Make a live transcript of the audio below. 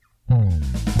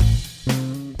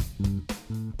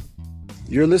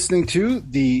You're listening to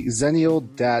the Zennial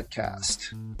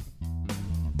Dadcast.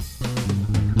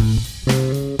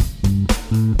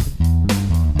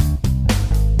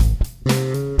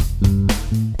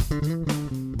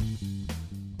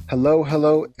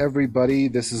 Hello, everybody.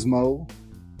 This is Mo.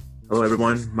 Hello,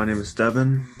 everyone. My name is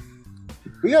Devin.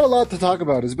 We got a lot to talk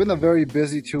about. It's been a very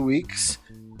busy 2 weeks.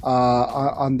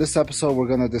 On this episode, we're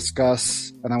going to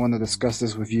discuss, and I want to discuss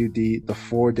this with you, the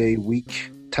 4-day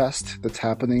week test that's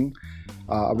happening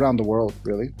around the world,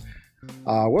 really.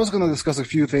 We're also going to discuss a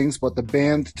few things, but the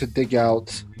band to dig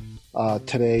out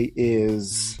today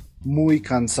is Muy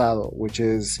Cansado, which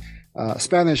is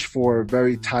Spanish for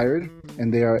very tired,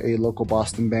 and they are a local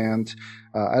Boston band.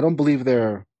 I don't believe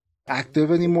they're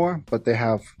active anymore, but they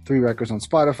have 3 records on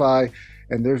Spotify,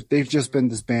 and they've just been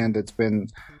this band that's been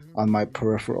on my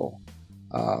peripheral,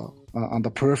 on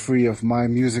the periphery of my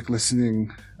music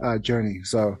listening journey.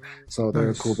 So they're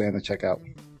a cool band to check out.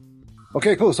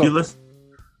 Okay, cool. So I was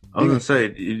gonna say,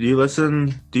 do you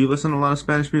listen to a lot of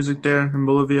Spanish music there in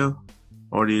Bolivia,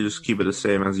 or do you just keep it the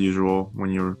same as usual when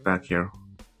you're back here?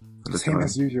 The same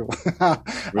as usual.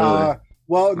 Really?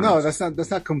 Well, Nice. no,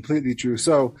 that's not completely true.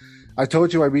 So I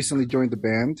told you I recently joined the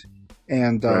band,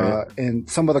 and Right. and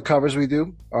some of the covers we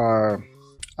do are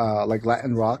like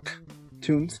Latin rock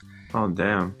tunes, Oh,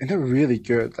 damn. and they're really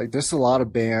good. Like there's a lot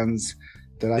of bands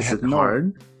that I Is have it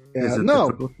hard? Is it no,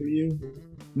 difficult for you?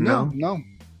 no,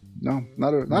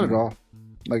 not at all.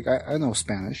 Like I know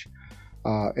Spanish,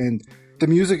 and the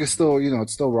music is still,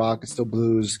 it's still rock, it's still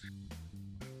blues.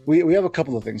 We have a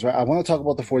couple of things, right? I want to talk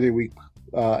about the 4-day week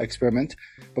experiment,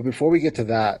 but before we get to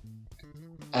that,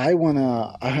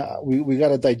 we got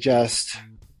to digest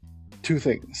 2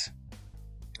 things: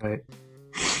 Right.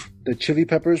 the Chili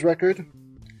Peppers record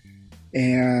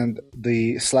and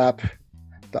the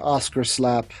Oscar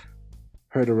slap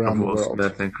heard around the Will world.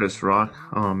 Smith and Chris Rock.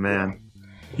 Oh, man.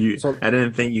 So- I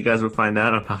didn't think you guys would find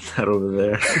out about that over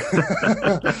there.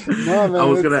 No, man, I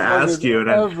was it's gonna ask fucking you, and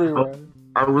everywhere.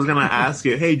 I was gonna ask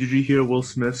you, hey, did you hear Will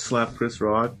Smith slap Chris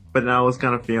Rock? But now I was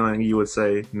kind of feeling you would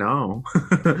say no.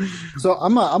 So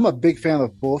I'm a big fan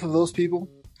of both of those people,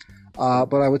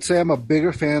 but I would say I'm a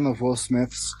bigger fan of Will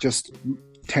Smith's, just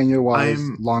tenure-wise,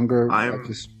 longer. I've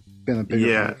just been a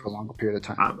bigger fan for a longer period of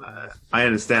time. I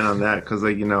understand on that because,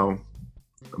 with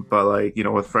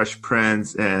Fresh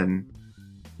Prince and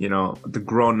the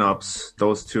Grown Ups,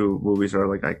 those 2 movies are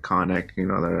like iconic.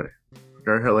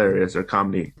 They're hilarious. They're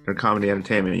comedy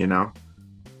entertainment.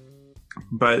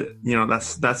 But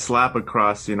that slap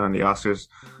across in the Oscars,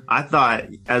 I thought,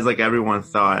 as like everyone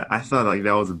thought, like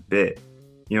that was a bit,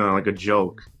 like a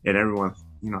joke, and everyone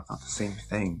thought the same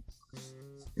thing.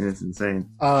 And it's insane.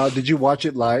 Did you watch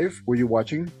it live? Were you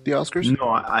watching the Oscars?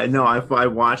 No, I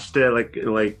watched it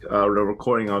the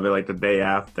recording of it like the day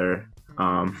after.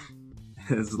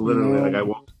 It's literally like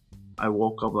I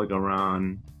woke up like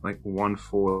around like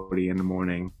 1:40 in the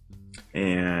morning,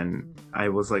 and I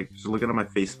was like just looking at my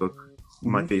Facebook,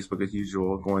 as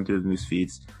usual, going through the news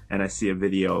feeds, and I see a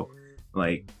video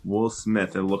like Will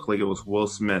Smith. It looked like it was Will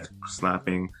Smith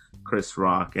slapping Chris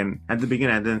Rock, and at the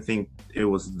beginning I didn't think it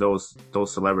was those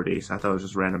celebrities. I thought it was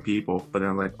just random people, but then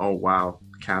I'm like, oh wow,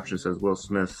 the caption says Will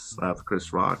Smith slapped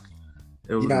Chris Rock.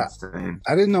 It was insane.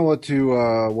 I didn't know what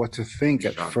to think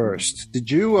at first.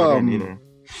 Did you? I didn't either.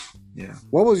 Yeah.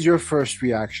 What was your first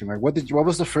reaction? Like, what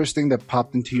was the first thing that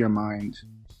popped into your mind?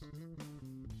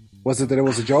 Was it that it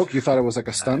was a joke? You thought it was like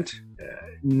a stunt?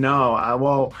 No,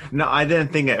 I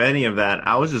didn't think of any of that.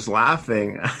 I was just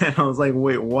laughing, and I was like,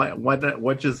 "Wait,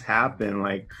 what just happened?"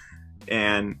 Like,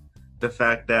 and the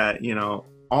fact that the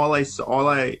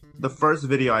first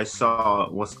video I saw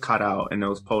was cut out and it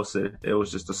was posted. It was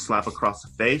just a slap across the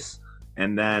face,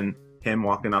 and then him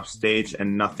walking off stage,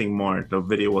 and nothing more. The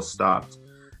video was stopped,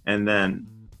 and then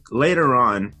later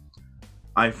on,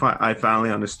 I finally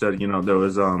understood. There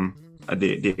was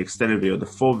the extended video, the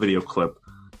full video clip.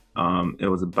 It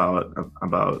was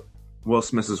about Will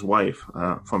Smith's wife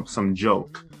from some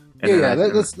joke.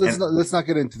 Let's not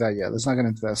get into that yet. Let's not get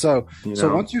into that. So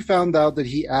once you found out that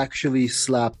he actually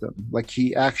slapped him, like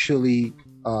he actually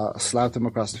slapped him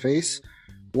across the face,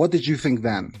 what did you think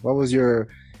then? What was your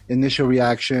initial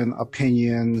reaction,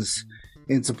 opinions,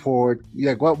 in support?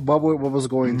 Yeah, what was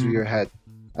going through your head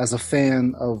as a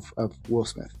fan of Will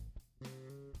Smith?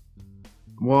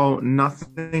 Well,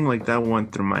 nothing like that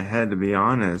went through my head, to be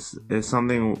honest. It's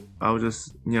something I was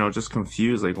just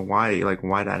confused, like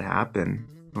why that happened.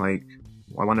 Like,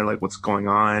 I wonder like what's going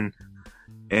on.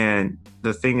 And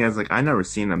the thing is, like, I never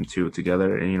seen them 2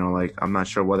 together, and like I'm not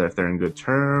sure whether if they're in good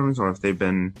terms or if they've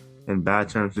been in bad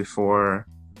terms before.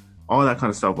 All that kind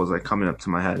of stuff was like coming up to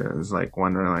my head. It was like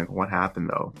wondering like what happened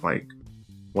though. Like,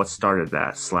 what started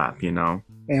that slap, you know?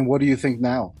 And what do you think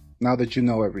now? Now that you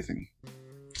know everything?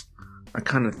 I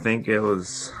kind of think it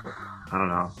was, I don't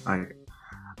know.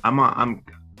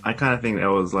 I kind of think it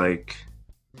was like,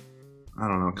 I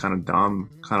don't know, kind of dumb,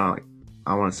 kind of like,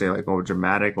 I want to say like over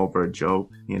dramatic, over a joke,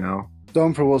 you know?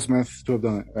 Dumb for Will Smith to have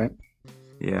done it, right?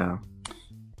 Yeah. I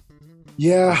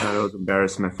Yeah. thought it was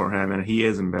embarrassment for him, and he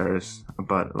is embarrassed.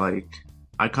 But like,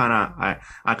 I kind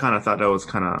of thought that was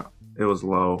kind of it was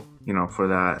low, you know, for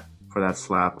that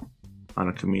slap on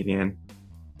a comedian.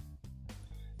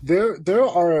 There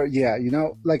are, yeah, you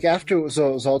know, like after,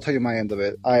 so I'll tell you my end of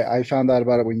it. I found out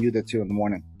about it when you did too in the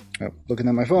morning. Looking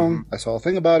at my phone, I saw a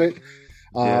thing about it.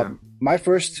 Yeah. My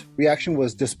first reaction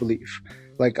was disbelief.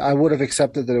 Like I would have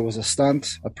accepted that it was a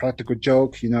stunt, a practical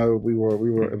joke. You know,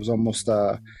 it was almost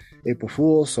April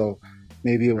Fool, so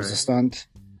maybe it was a Right. stunt.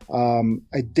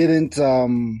 I didn't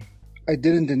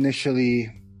initially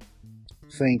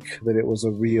think that it was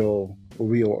a real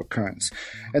occurrence.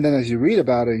 And then as you read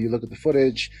about it, you look at the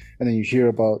footage, and then you hear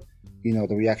about, you know,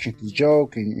 the reaction to the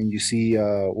joke, and you see,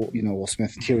 you know, Will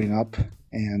Smith tearing up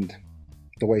and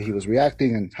the way he was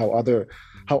reacting, and how other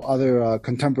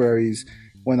contemporaries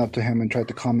went up to him and tried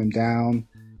to calm him down.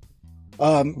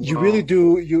 You Wow. really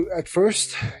do. You at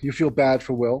first you feel bad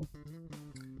for Will,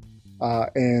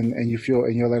 and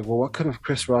you're like, well, what could have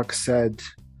Chris Rock said?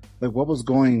 Like, what was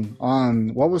going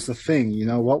on? What was the thing? You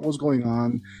know, what was going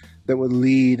on that would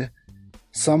lead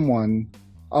someone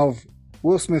of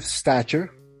Will Smith's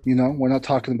stature? You know, we're not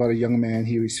talking about a young man.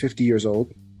 He was 50 years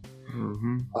old,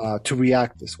 to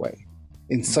react this way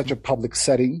in such a public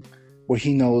setting where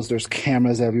he knows there's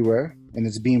cameras everywhere and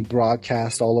it's being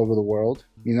broadcast all over the world.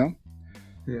 You know.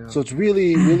 Yeah. So it's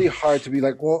really, really hard to be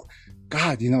like, well,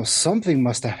 God, you know, something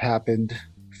must have happened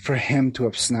for him to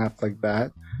have snapped like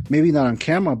that. Maybe not on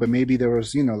camera, but maybe there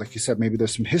was, you know, like you said, maybe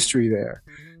there's some history there,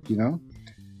 you know?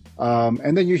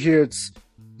 And then you hear it's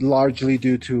largely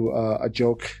due to a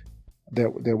joke that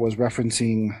was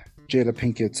referencing Jada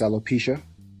Pinkett's alopecia.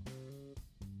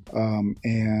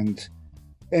 And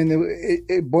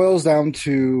it boils down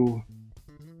to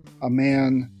a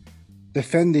man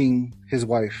defending his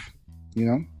wife, you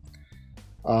know,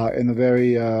 in a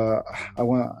very,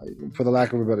 for the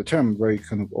lack of a better term, very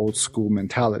kind of old school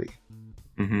mentality.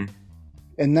 Mm-hmm.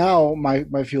 And now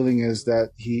my feeling is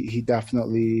that he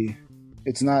definitely,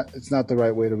 it's not the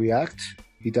right way to react.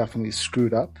 He definitely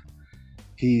screwed up.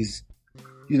 He's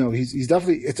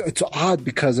definitely, it's odd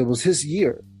because it was his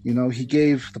year. You know, he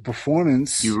gave the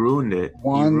performance. You ruined it.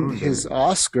 Won his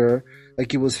Oscar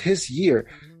like it was his year.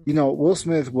 You know, Will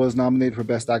Smith was nominated for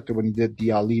Best Actor when he did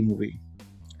the Ali movie.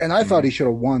 And I thought he should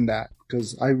have won that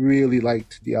because I really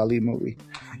liked the Ali movie.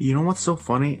 You know what's so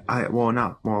funny?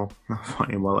 Not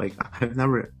funny, but like I've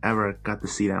never ever got to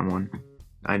see that one.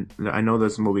 I know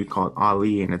there's a movie called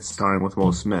Ali and it's starring with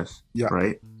Will Smith. Yeah.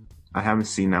 Right? I haven't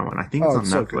seen that one. I think it's on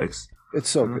so good. Netflix. It's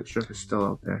so I'm good. not sure if it's still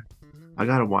out there. I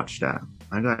gotta watch that.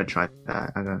 I gotta try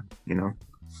that. I gotta, you know.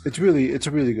 It's a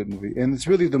really good movie. And it's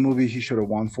really the movie he should have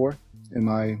won for, in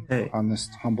my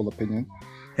honest, humble opinion.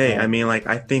 Hey, I mean, like,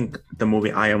 I think the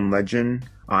movie I Am Legend,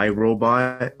 I,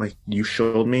 Robot, like, you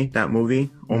showed me that movie.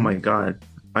 Oh my God.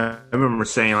 I remember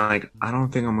saying, like, I don't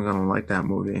think I'm gonna like that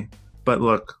movie. But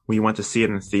look, we went to see it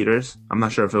in theaters. I'm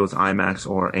not sure if it was IMAX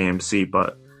or AMC,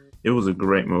 but it was a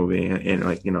great movie. And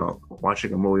like, you know,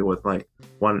 watching a movie with, like,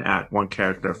 one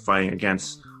character fighting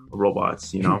against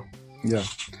robots, you know? Yeah.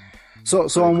 So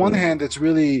on one hand, it's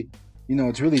really, you know,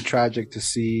 it's really tragic to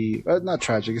see, not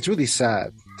tragic, it's really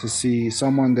sad to see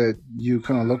someone that you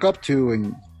kind of look up to.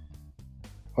 And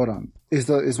hold on,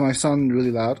 is my son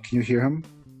really loud? Can you hear him?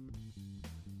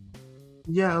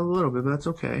 Yeah, a little bit, but that's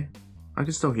okay. I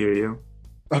can still hear you.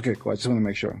 Okay, cool. I just want to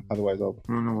make sure. Otherwise, No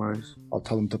worries. I'll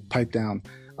tell him to pipe down.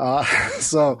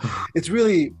 So it's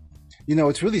really, you know,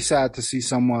 it's really sad to see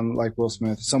someone like Will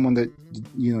Smith, someone that,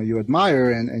 you know, you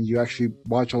admire and you actually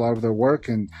watch a lot of their work.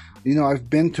 And, you know, I've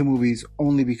been to movies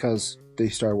only because they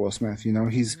star Will Smith. You know,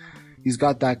 he's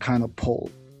got that kind of pull.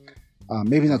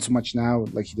 Maybe not so much now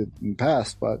like he did in the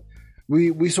past, but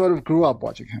we sort of grew up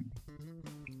watching him.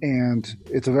 And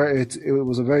it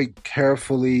was a very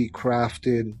carefully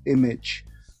crafted image,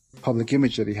 public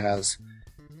image that he has,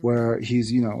 where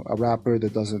he's, you know, a rapper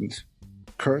that doesn't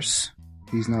curse.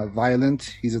 He's not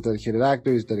violent. He's a dedicated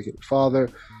actor. He's a dedicated father.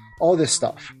 All this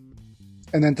stuff.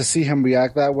 And then to see him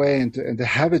react that way and to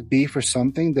have it be for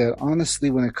something that, honestly,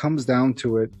 when it comes down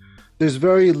to it, there's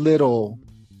very little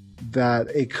that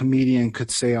a comedian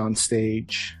could say on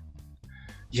stage.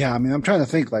 Yeah, I mean, I'm trying to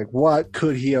think, like, what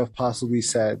could he have possibly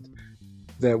said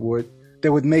that would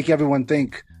make everyone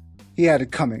think he had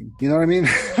it coming? You know what I mean?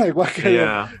 Like, what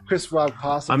could Chris Rock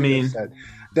possibly have said?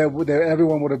 that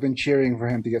everyone would have been cheering for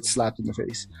him to get slapped in the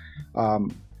face.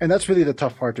 And that's really the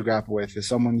tough part to grapple with, is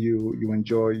someone you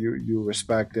enjoy, you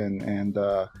respect, and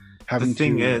having The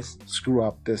thing to is, screw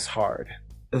up this hard.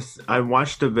 I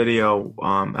watched a video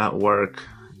at work.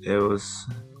 It was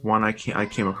one I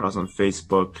came across on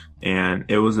Facebook, and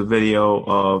it was a video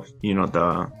of, you know,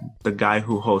 the guy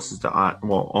who hosts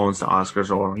owns the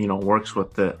Oscars, or, you know, works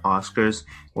with the Oscars,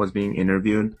 was being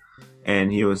interviewed,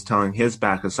 and he was telling his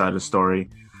back side of the story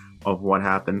of what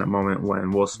happened the moment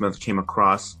when Will Smith came up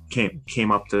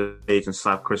to the stage and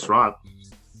slapped Chris Rock.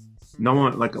 No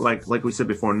one, like we said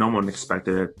before, no one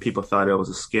expected it. People thought it was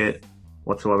a skit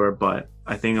whatsoever, but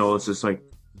I think it was just like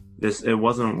this. It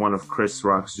wasn't one of Chris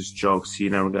Rock's just jokes. He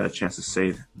never got a chance to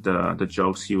say the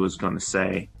jokes he was going to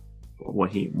say,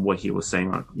 what he was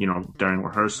saying on, you know, during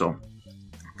rehearsal.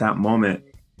 That moment,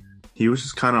 he was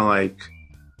just kind of like,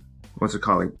 what's it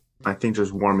called? Like, I think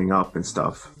just warming up and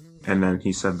stuff. And then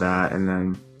he said that, and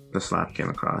then the slap came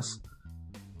across,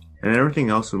 and everything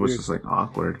else was just like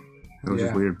awkward. It was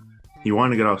just weird. He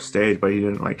wanted to get off stage, but he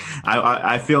didn't. Like,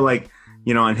 I feel like,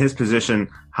 you know, in his position,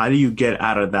 how do you get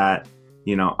out of that,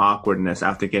 you know, awkwardness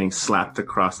after getting slapped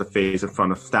across the face in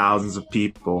front of thousands of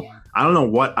people? I don't know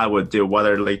what I would do.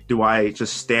 Whether, like, do I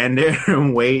just stand there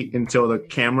and wait until the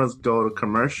cameras go to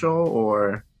commercial,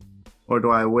 or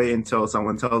do I wait until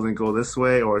someone tells me to go this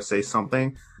way or say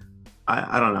something?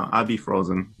 I don't know. I'd be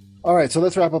frozen. All right, so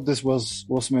let's wrap up this Will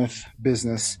Smith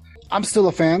business. I'm still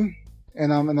a fan,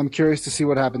 and I'm curious to see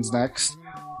what happens next.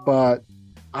 But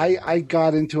I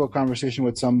got into a conversation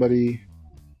with somebody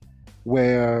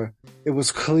where it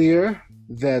was clear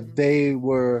that they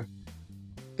were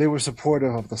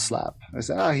supportive of the slap. I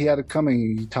said, he had it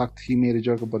coming. He made a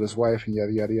joke about his wife and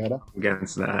yada yada yada.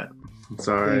 Against that,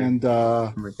 sorry.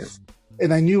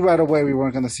 And I knew right away we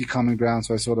weren't going to see common ground,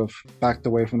 so I sort of backed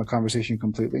away from the conversation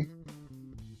completely.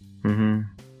 Mm-hmm.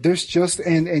 There's just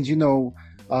and you know,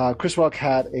 Chris Rock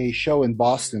had a show in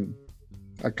Boston,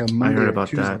 like a Monday. I heard about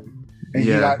Tuesday, that. and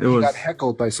he got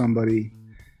heckled by somebody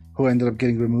who ended up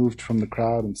getting removed from the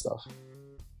crowd and stuff.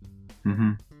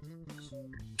 Mm-hmm.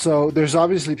 So there's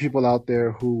obviously people out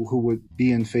there who would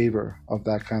be in favor of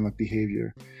that kind of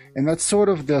behavior, and that's sort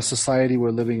of the society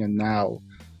we're living in now.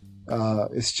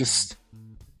 It's just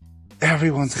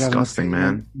everyone's got disgusting,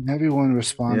 man. Everyone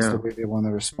responds the way they want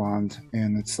to respond,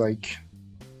 and it's like,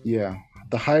 the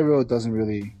high road doesn't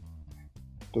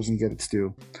get its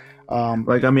due.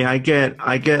 Like, I mean, I get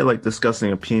like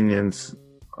disgusting opinions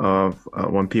of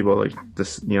when people like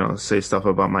this, you know, say stuff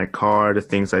about my car, the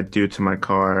things I do to my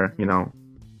car. You know,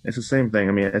 it's the same thing.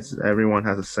 I mean, everyone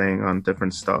has a saying on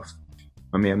different stuff.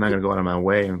 I mean, I'm not gonna go out of my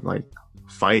way and like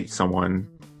fight someone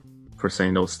for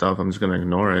saying those stuff. I'm just gonna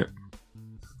ignore it.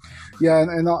 Yeah,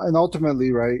 and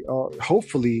ultimately, right?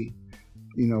 Hopefully,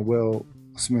 you know, Will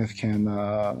Smith can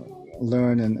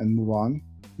learn and move on.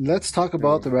 Let's talk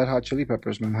about the Red Hot Chili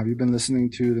Peppers, man. Have you been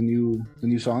listening to the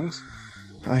new songs?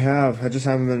 I have. I just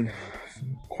haven't been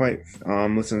quite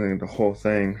listening to the whole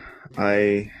thing.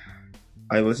 I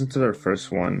listened to their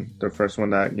first one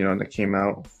that, you know, that came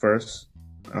out first,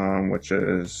 which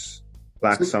is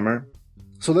Black Summer.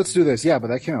 So let's do this. Yeah, but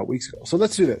that came out weeks ago. So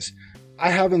let's do this. I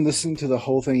haven't listened to the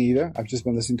whole thing either. I've just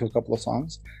been listening to a couple of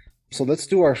songs. So let's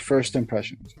do our first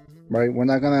impressions, right? We're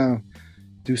not gonna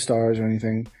do stars or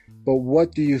anything, but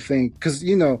what do you think? Because,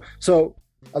 you know, so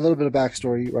a little bit of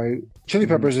backstory, right? Chili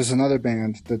Peppers is another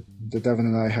band that Devin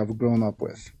and I have grown up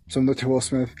with. Similar to Will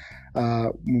Smith,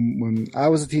 when I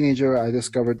was a teenager, I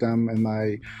discovered them in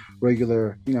my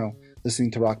regular, you know,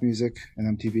 listening to rock music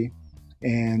and MTV.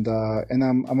 And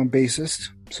I'm a bassist,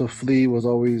 so Flea was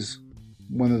always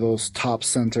one of those top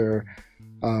center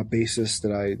bassists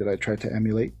that I tried to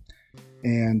emulate.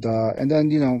 And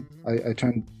then, you know, I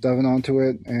turned Devin onto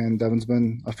it, and Devin's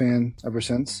been a fan ever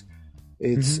since.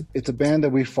 It's a band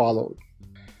that we followed.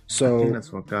 So I think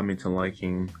that's what got me to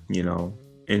liking, you know,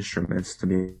 instruments, to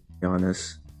be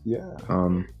honest. Yeah.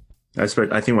 I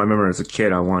think I remember as a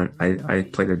kid, I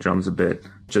played the drums a bit,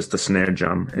 just the snare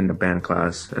drum in the band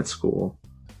class at school.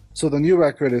 So the new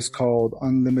record is called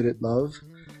Unlimited Love,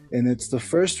 and it's the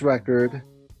first record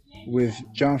with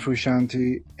John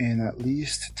Frusciante in at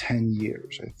least 10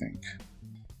 years, I think.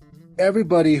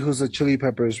 Everybody who's a Chili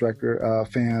Peppers record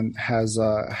fan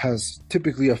has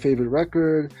typically a favorite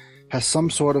record, has some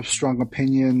sort of strong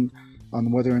opinion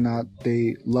on whether or not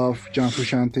they love John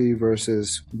Frusciante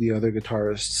versus the other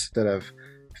guitarists that have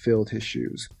filled his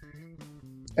shoes.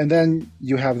 And then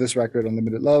you have this record,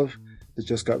 Unlimited Love, that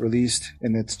just got released,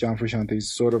 and it's John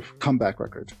Frusciante's sort of comeback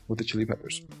record with the Chili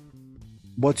Peppers.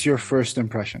 What's your first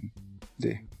impression,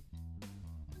 D?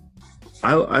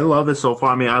 I love it so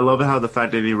far. I mean, I love it how the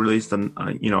fact that he released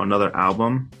another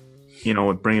album,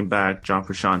 with bringing back John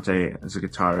Frusciante as a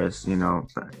guitarist,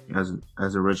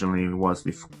 as originally he was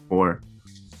before.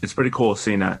 It's pretty cool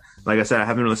seeing that. Like I said, I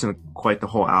haven't listened to quite the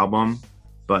whole album,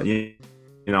 but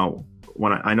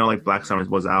when I know like Black Summer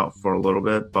was out for a little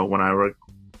bit, but when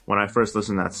I first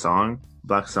listened to that song,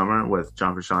 Black Summer with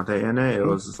John Frusciante in it, it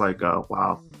was just like a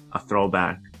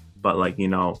throwback. But like,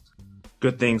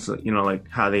 good things, like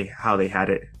how they had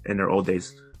it in their old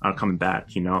days are coming back,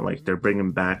 like they're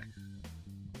bringing back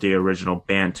the original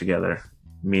band together,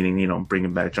 meaning,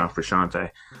 bringing back John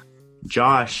Frusciante.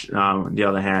 Josh, on the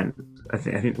other hand, I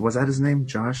think was that his name?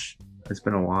 Josh? It's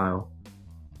been a while.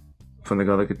 From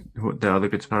the other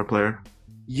guitar player?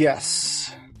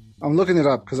 Yes. I'm looking it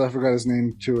up because I forgot his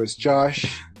name too. It's Josh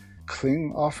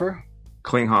Klinghoffer?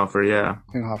 Klinghoffer, yeah.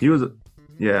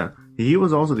 Klinghoffer. He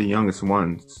was also the youngest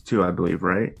one too, I believe,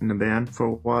 right? In the band for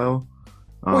a while.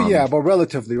 Yeah, but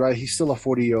relatively, right? He's still a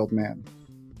 40-year-old man.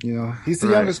 He's the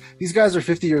youngest. These guys are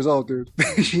 50 years old, dude.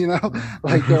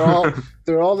 Like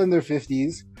they're all in their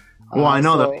 50s. Well, I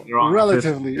know that you're on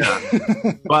relatively.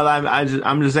 Yeah. But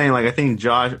I'm just saying, like, I think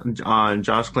Josh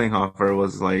Klinghoffer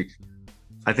was like,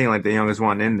 I think like the youngest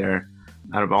one in there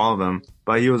out of all of them.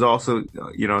 But he was also,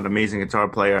 an amazing guitar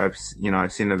player. I've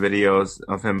seen the videos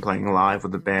of him playing live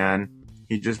with the band.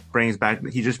 He just brings that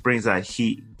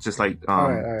heat, just like. All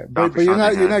right. But you're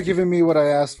not giving me what I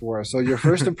asked for. So your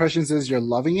first impressions is you're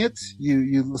loving it.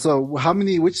 So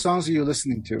which songs are you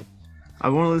listening to? I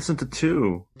want to listen to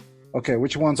 2. Okay,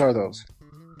 which ones are those?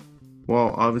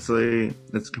 Well, obviously,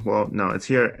 it's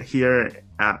here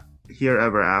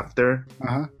ever after,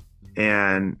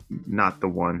 and Not the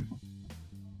One,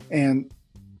 and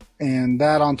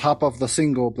that on top of the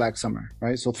single Black Summer,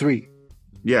 right? So 3.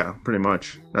 Yeah, pretty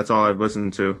much. That's all I've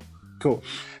listened to. Cool.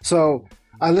 So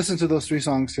I listened to those 3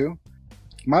 songs too.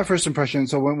 My first impression.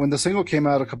 So when the single came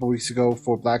out a couple weeks ago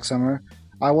for Black Summer,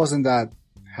 I wasn't that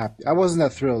happy. I wasn't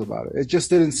that thrilled about it. It just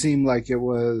didn't seem like it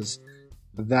was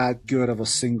that good of a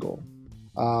single.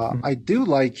 I do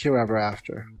like Here Ever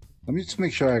After. Let me just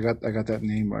make sure I got that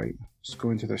name right. Just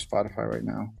going to their Spotify right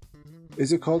now.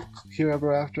 Is it called Here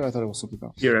Ever After? I thought it was something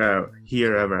else.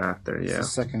 Here Ever After. Yeah.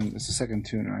 It's the second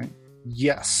tune, right?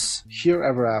 Yes. Here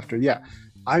Ever After. Yeah.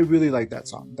 I really like that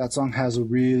song. That song has a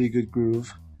really good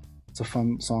groove. It's a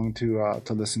fun song to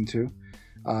listen to.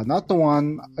 Not the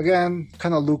One. Again,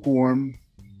 kind of lukewarm.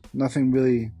 Nothing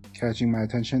really catching my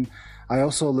attention. I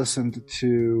also listened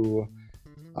to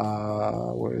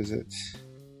where is it?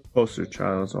 Poster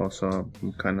Child is also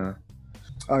kind of.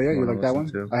 Oh yeah, you like that one?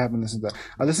 I haven't listened to that.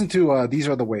 I listened to These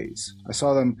Are the Ways. I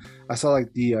saw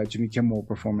like the Jimmy Kimmel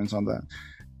performance on that.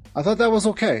 I thought that was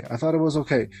okay. I thought it was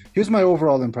okay. Here's my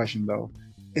overall impression though.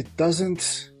 It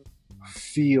doesn't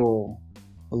feel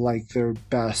like their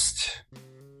best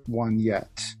one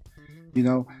yet.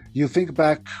 You think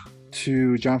back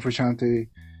to John Frusciante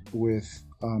with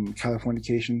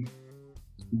Californication,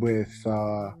 with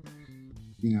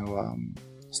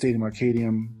Stadium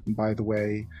Arcadium, By the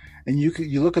Way, and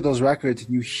you look at those records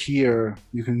and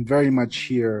you can very much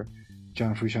hear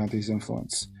John Frusciante's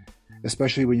influence,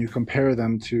 especially when you compare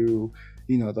them to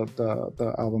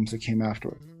the albums that came after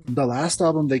it. The last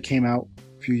album that came out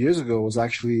a few years ago was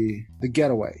actually The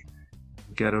Getaway.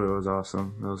 Getaway was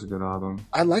awesome. That was a good album.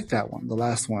 I liked that one, the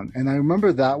last one. And I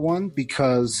remember that one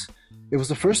because it was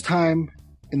the first time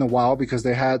in a while, because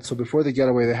before The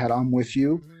Getaway, they had I'm With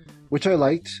You, which I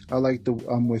liked. I liked the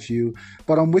I'm With You.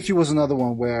 But I'm With You was another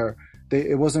one where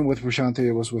it wasn't with Frusciante,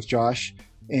 it was with Josh.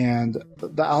 And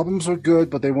the albums were good,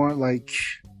 but they weren't like,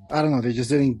 I don't know, they just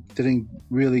didn't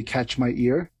really catch my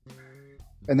ear.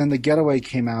 And then The Getaway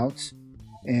came out,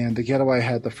 and The Getaway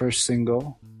had the first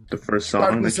single. The first song.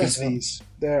 Dark Necessities.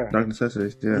 There. Dark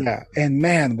Necessities, yeah. Yeah. And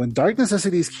man, when Dark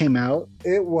Necessities came out,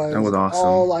 that was awesome.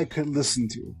 All I could listen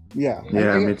to. Yeah.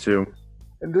 Yeah, me too.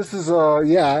 And this is I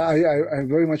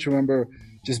very much remember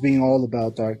just being all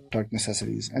about Dark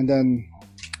Necessities. And then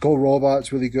Go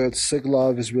Robot's really good. Sig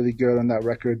Love is really good on that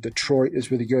record. Detroit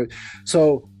is really good.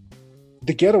 So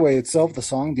The Getaway itself,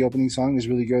 the opening song is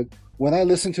really good. When I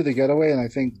listen to The Getaway, and I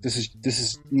think this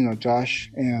is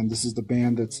Josh, and this is the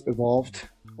band that's evolved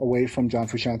away from John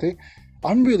Frusciante,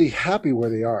 I'm really happy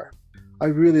where they are. I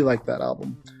really like that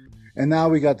album. And now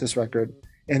we got this record,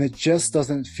 and it just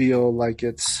doesn't feel like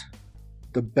it's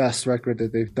the best record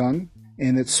that they've done.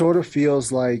 And it sort of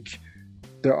feels like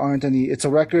there aren't any, it's a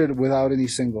record without any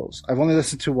singles. I've only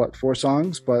listened to 4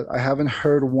 songs, but I haven't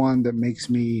heard one that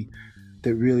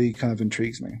really kind of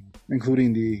intrigues me,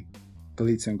 including the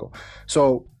lead single.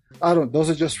 So those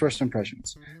are just first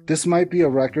impressions. This might be a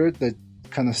record that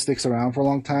kind of sticks around for a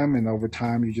long time, and over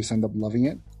time you just end up loving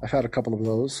it. I've had a couple of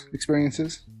those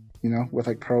experiences, with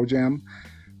like Pearl Jam,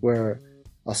 where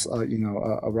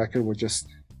a record would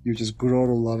you just grow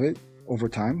to love it over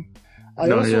time. I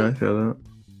feel that.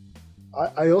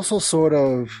 I also sort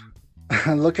of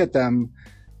look at them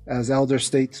as elder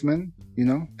statesmen.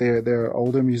 They're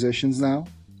older musicians now.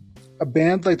 A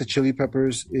band like the Chili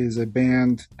Peppers is a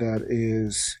band that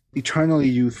is eternally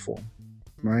youthful,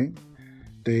 right?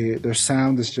 Their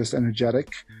sound is just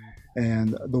energetic,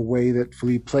 and the way that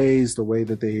Flea plays, the way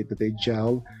that they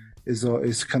gel,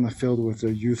 is kind of filled with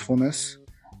their youthfulness.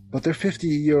 But they're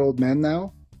 50-year-old men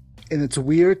now, and it's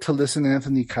weird to listen to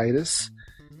Anthony Kiedis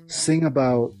sing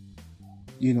about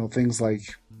things like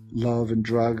love and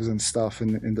drugs and stuff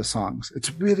in the songs.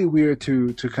 It's really weird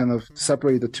to kind of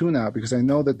separate the two now, because I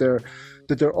know that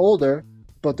they're older,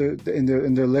 but in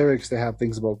their lyrics they have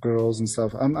things about girls and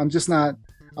stuff. I'm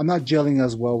not gelling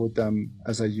as well with them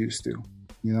as I used to,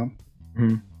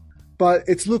 Mm-hmm. But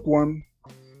it's lukewarm.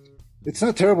 It's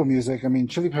not terrible music. I mean,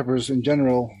 Chili Peppers in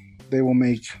general, they will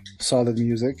make solid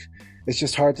music. It's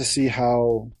just hard to see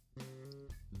how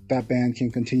that band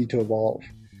can continue to evolve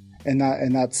and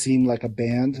not seem like a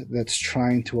band that's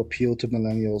trying to appeal to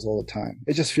millennials all the time.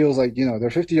 It just feels like, they're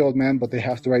 50-year-old men, but they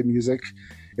have to write music.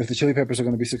 If the Chili Peppers are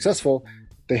going to be successful,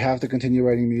 they have to continue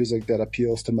writing music that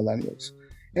appeals to millennials.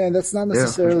 And that's not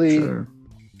necessarily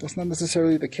that's not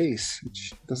necessarily the case. It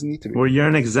doesn't need to be. Well, you're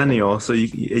an Xennial, so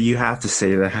you have to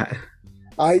say that.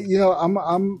 I'm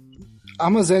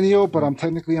a Xennial, but I'm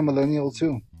technically a millennial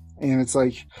too. And it's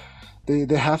like they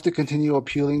have to continue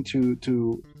appealing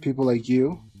to people like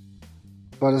you,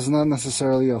 but it's not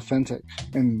necessarily authentic.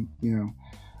 And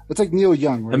it's like Neil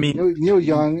Young, right? I mean, Neil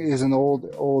Young is an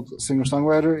old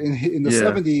singer-songwriter. In the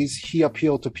 70s, he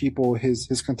appealed to people,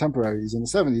 his contemporaries in the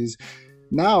 70s.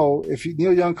 Now, if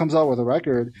Neil Young comes out with a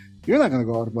record, you're not going to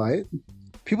go out and buy it.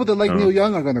 People that like Neil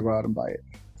Young are going to go out and buy it.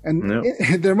 And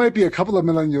there might be a couple of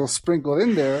millennials sprinkled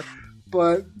in there,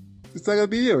 but it's not going to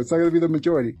be you. It's not going to be the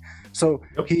majority. So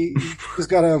he just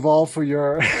got to evolve for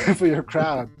your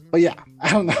crowd. But yeah,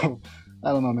 I don't know,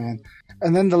 man.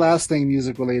 And then the last thing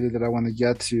music related that I want to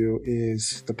get to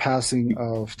is the passing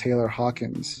of Taylor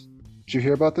Hawkins. Did you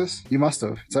hear about this? You must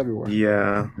have. It's everywhere.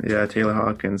 Yeah, Taylor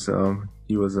Hawkins.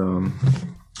 He was a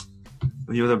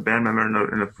band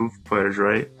member in the Foo Fighters,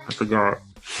 right? I forgot.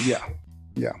 Yeah.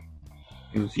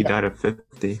 He died at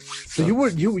 50. So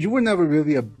you were never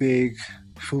really a big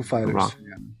Foo Fighters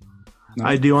fan.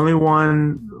 No? The only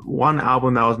one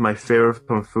album that was my favorite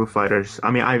from Foo Fighters.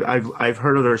 I mean, I've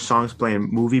heard of their songs playing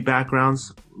movie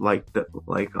backgrounds, like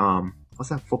what's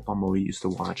that football movie you used to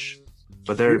watch?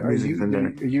 But their music's in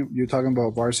there. You're talking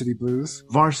about Varsity Blues?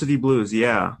 Varsity Blues,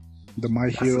 yeah. The My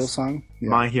Hero song? Yeah.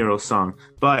 My Hero song.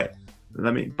 But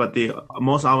the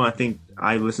most album I think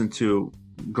I listened to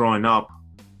growing up,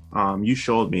 you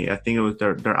showed me. I think it was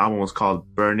their album was called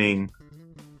Burning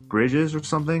Bridges or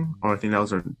something, or I think that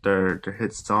was their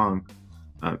hit song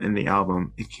in the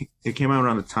album. It came out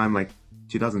around the time like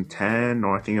 2010,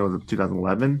 or I think it was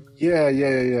 2011.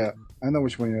 Yeah. I know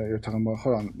which one you're talking about.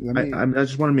 Hold on. I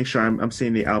just want to make sure I'm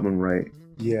saying the album right.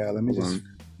 Yeah, let me just find it.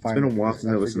 It's been a while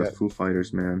since I listened to Foo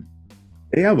Fighters, man.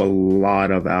 They have a lot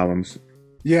of albums.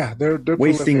 Yeah, they're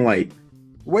Wasting prolific. Light.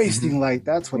 Wasting Light,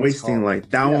 that's what it's called. Wasting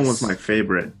Light. That one was my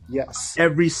favorite. Yes.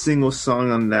 Every single song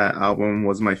on that album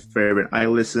was my favorite. I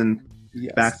listened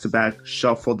back to back,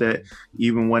 shuffled it,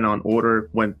 even went on order,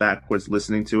 went backwards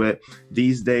listening to it.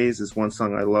 These Days is one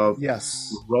song I love.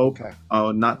 Yes. Rope. Okay.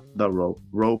 Oh, not the Rope.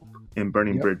 Rope and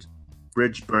Burning Bridge.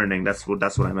 Bridge Burning. That's what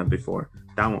I meant before.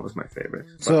 That one was my favorite.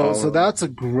 So that's a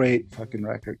great fucking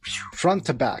record, front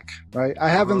to back, right? I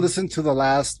haven't listened to the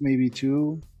last maybe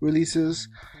 2 releases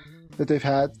that they've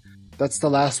had. That's the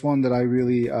last one that I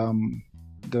really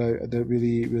that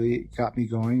really got me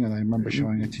going, and I remember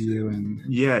showing it to you. And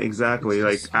yeah, exactly.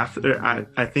 Like after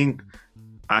I think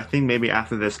maybe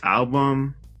after this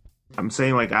album, I'm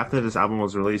saying like after this album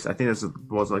was released, I think this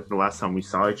was like the last time we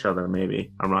saw each other,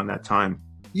 maybe around that time.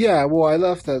 Yeah, well, I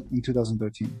left that in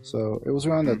 2013, so it was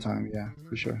around that time. Yeah,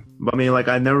 for sure. But I mean, like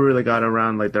I never really got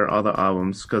around like their other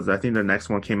albums, because I think their next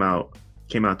one came out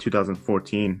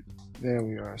 2014. There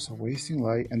we are. So Wasting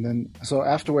Light, and then so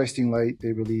after Wasting Light,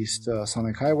 they released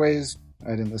Sonic Highways.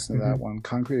 I didn't listen to that one.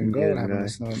 Concrete and Gold. I haven't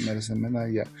listened to Medicine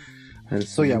Midnight yet.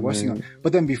 So yeah, Wasting Light.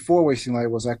 But then before Wasting Light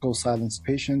was Echo, Silence,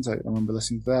 Patience. I remember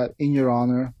listening to that. In Your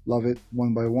Honor, love it.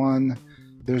 One by One.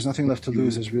 There's Nothing Left to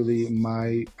Lose is really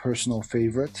my personal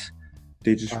favorite.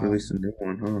 They just released a new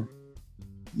one, huh?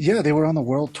 Yeah, they were on the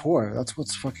world tour. That's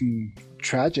what's fucking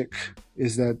tragic,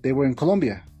 is that they were in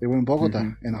Colombia. They were in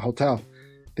Bogota in a hotel.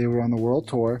 They were on the world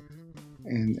tour.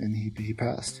 and he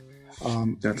passed.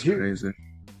 That's crazy.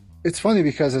 It's funny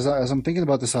because as I'm thinking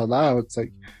about this out loud, it's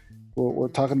like we're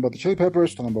talking about the Chili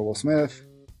Peppers, talking about Will Smith,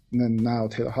 and then now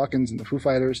Taylor Hawkins and the Foo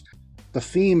Fighters. The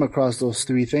theme across those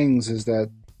three things is that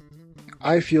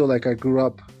I feel like I grew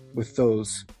up with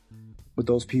those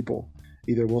people,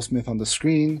 either Will Smith on the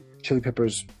screen, Chili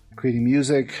Peppers creating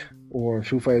music, or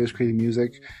Foo Fighters creating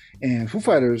music. And Foo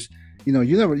Fighters, you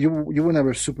were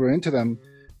never super into them,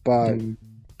 but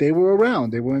they were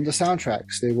around. They were in the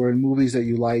soundtracks. They were in movies that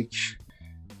you like.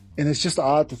 And it's just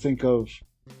odd to think of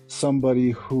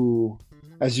somebody who,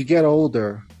 as you get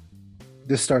older,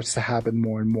 this starts to happen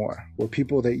more and more, where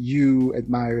people that you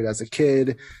admired as a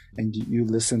kid and you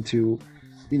listen to,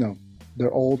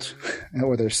 they're old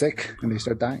or they're sick and they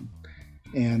start dying.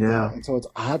 And so it's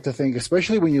odd to think,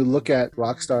 especially when you look at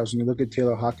rock stars, when you look at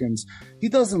Taylor Hawkins, he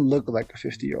doesn't look like a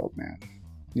 50-year-old man,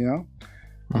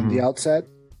 on the outset.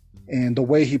 And the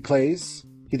way he plays,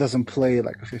 he doesn't play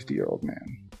like a 50-year-old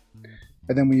man.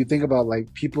 And then when you think about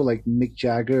like people like Mick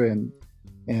Jagger and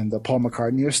Paul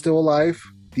McCartney are still alive,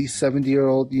 these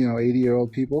 70-year-old,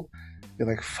 80-year-old people, you're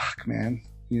like, fuck, man,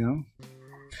 Yeah.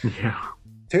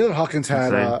 Taylor Hawkins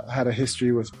had a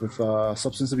history with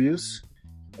substance abuse,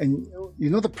 and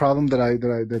the problem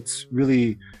that's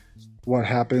really what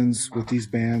happens with these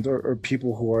bands or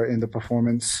people who are in the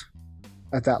performance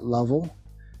at that level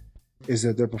is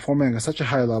that they're performing at such a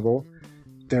high level,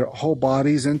 their whole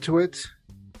body's into it,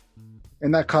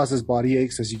 and that causes body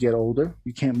aches as you get older.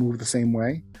 You can't move the same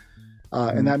way,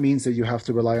 and that means that you have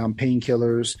to rely on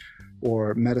painkillers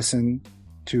or medicine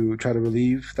to try to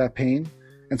relieve that pain.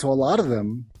 And so a lot of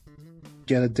them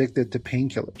get addicted to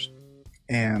painkillers.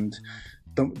 And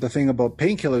the thing about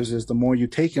painkillers is the more you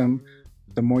take them,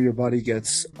 the more your body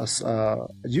gets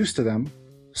used to them.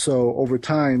 So over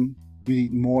time, you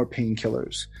need more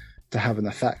painkillers to have an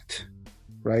effect,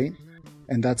 right?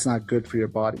 And that's not good for your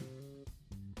body.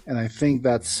 And I think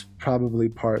that's probably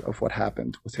part of what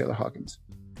happened with Taylor Hawkins.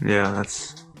 Yeah,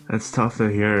 that's tough to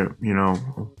hear,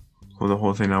 for the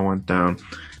whole thing that went down.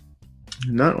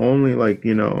 Not only like,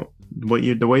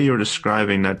 the way you're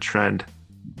describing that trend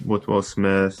with Will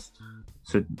Smith,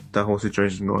 so the whole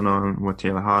situation going on with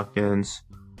Taylor Hawkins,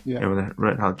 and with the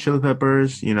Red Hot Chili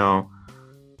Peppers, you were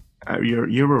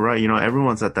right.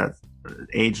 Everyone's at that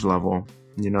age level,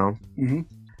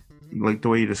 like the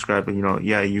way you described it,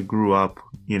 you grew up,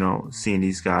 seeing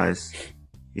these guys,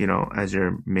 as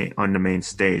you're on the main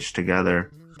stage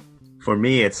together. For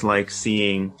me, it's like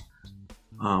seeing,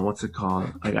 what's it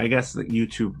called? Like, I guess the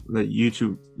YouTube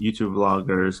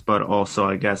vloggers, but also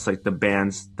I guess like the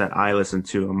bands that I listen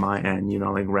to on my end,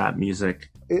 like rap music.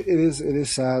 It is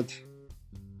sad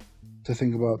to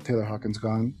think about Taylor Hawkins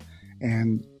gone,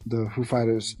 and the Foo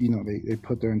Fighters, they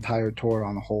put their entire tour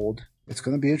on hold. It's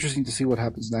going to be interesting to see what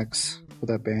happens next with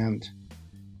that band,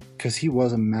 because he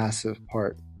was a massive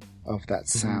part of that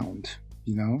sound,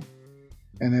 And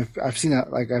if I've seen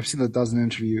a dozen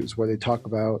interviews where they talk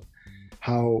about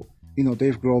how,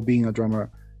 Dave Grohl being a drummer,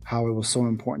 how it was so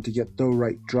important to get the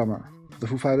right drummer for the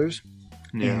Foo Fighters,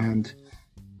 and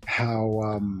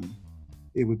how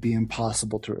it would be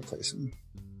impossible to replace him.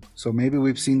 So maybe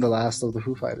we've seen the last of the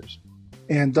Foo Fighters.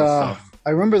 And I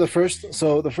remember the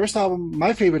first album,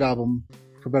 my favorite album,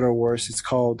 for better or worse, it's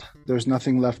called There's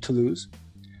Nothing Left to Lose.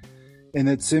 And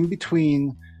it's in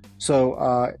between.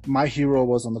 So My Hero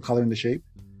was on The Color and the Shape.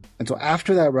 And so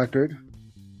after that record,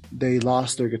 they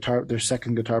lost their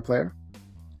second guitar player,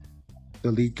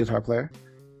 the lead guitar player.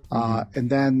 And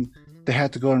then they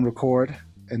had to go and record,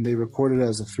 and they recorded it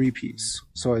as a 3-piece.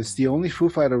 So it's the only Foo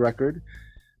Fighter record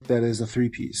that is a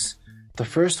 3-piece. The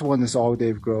first one is all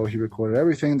Dave Grohl. He recorded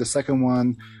everything. The second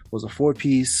one was a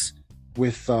 4-piece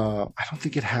with, I don't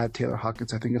think it had Taylor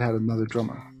Hawkins. I think it had another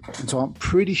drummer. And so I'm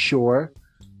pretty sure,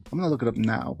 I'm going to look it up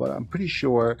now, but I'm pretty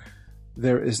sure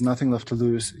There Is Nothing Left to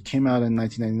Lose. It came out in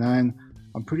 1999.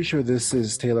 I'm pretty sure this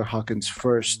is Taylor Hawkins'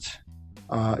 first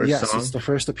song? It's the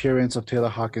first appearance of Taylor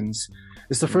Hawkins.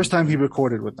 It's the first time he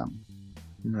recorded with them.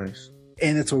 Nice.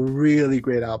 And it's a really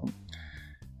great album.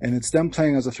 And it's them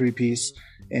playing as a 3-piece,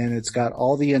 and it's got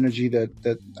all the energy that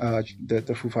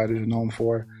the Foo Fighters are known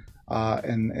for.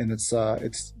 And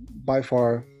it's by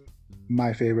far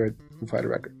my favorite Foo Fighter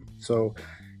record. So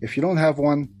if you don't have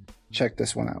one, check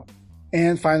this one out.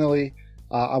 And finally,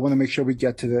 I want to make sure we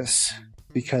get to this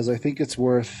because I think it's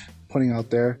worth putting out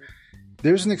there.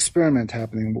 There's an experiment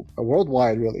happening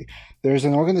worldwide, really. There's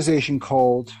an organization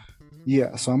called,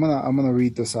 so I'm gonna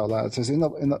read this out loud. It says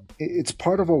it's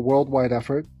part of a worldwide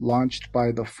effort launched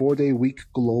by the 4-Day Week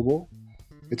Global.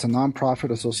 It's a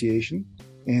nonprofit association,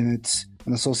 and it's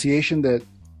an association that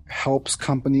helps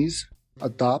companies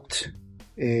adopt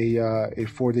a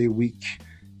 4-day week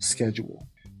schedule.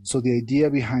 So the idea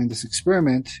behind this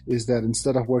experiment is that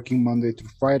instead of working Monday through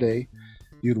Friday,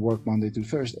 you'd work Monday through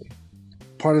Thursday.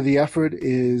 Part of the effort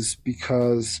is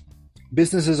because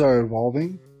businesses are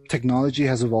evolving. Technology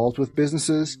has evolved with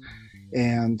businesses,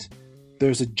 and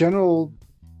there's a general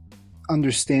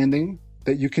understanding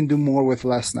that you can do more with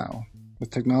less now. With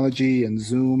technology and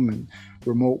Zoom and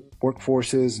remote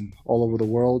workforces and all over the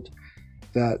world,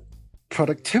 that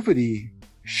productivity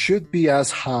should be as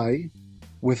high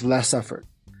with less effort.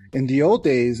 In the old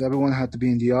days, everyone had to be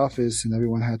in the office and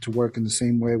everyone had to work in the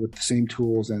same way with the same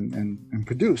tools and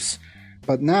produce.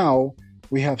 But now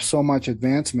we have so much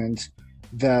advancement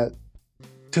that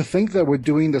to think that we're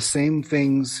doing the same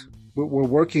things, we're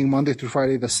working Monday through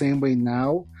Friday the same way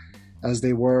now as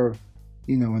they were,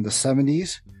 in the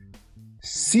 70s,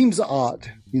 seems odd.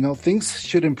 Things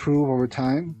should improve over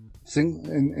time,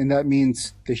 and that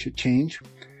means they should change.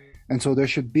 And so there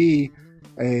should be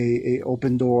a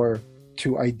open door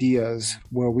to ideas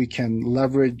where we can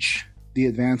leverage the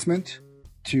advancement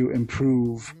to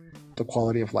improve the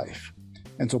quality of life.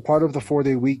 And so part of the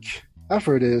 4-day week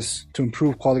effort is to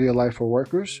improve quality of life for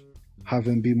workers, have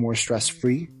them be more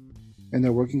stress-free in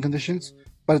their working conditions,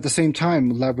 but at the same time,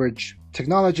 leverage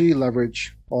technology,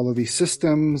 leverage all of these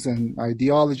systems and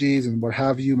ideologies and what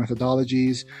have you,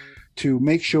 methodologies, to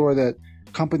make sure that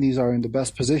companies are in the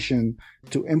best position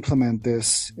to implement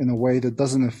this in a way that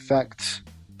doesn't affect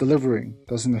delivering,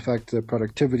 doesn't affect their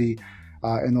productivity,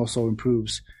 and also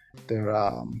improves their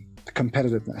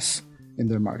competitiveness in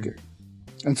their market.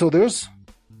 And so there's,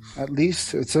 at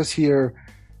least it says here,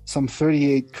 some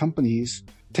 38 companies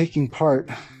taking part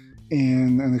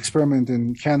in an experiment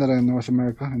in Canada and North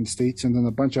America and States, and then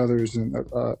a bunch of others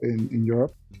in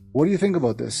Europe. What do you think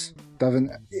about this, Devin?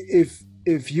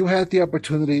 If you had the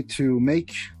opportunity to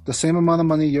make the same amount of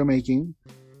money you're making,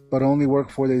 but only work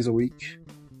 4 days a week,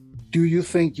 do you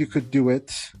think you could do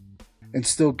it and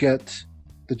still get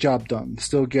the job done,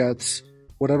 still get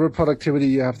whatever productivity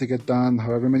you have to get done,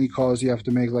 however many calls you have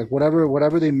to make, like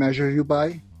whatever they measure you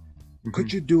by,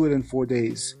 could you do it in 4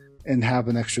 days and have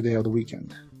an extra day of the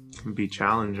weekend? It would be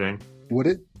challenging. Would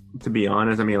it? To be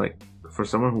honest, I mean, like, for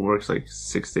someone who works like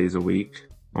 6 days a week,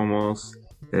 almost,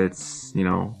 it's,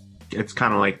 it's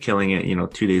kind of like killing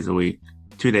it, 2 days a week,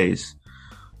 2 days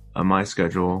on my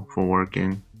schedule for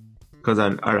working. Because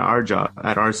at our job,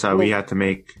 at our side, we have to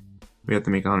make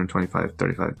 125,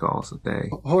 35 calls a day.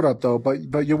 Hold up, though.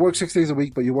 But you work 6 days a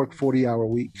week, but you work 40-hour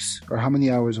weeks. Or how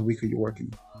many hours a week are you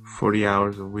working? 40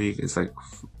 hours a week. It's like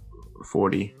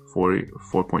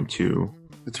 4.2.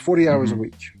 It's 40 hours a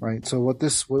week, right? So what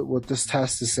this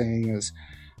test is saying is,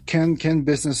 can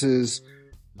businesses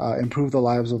improve the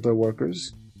lives of their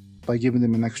workers by giving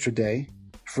them an extra day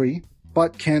free?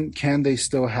 But can they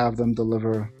still have them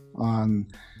deliver on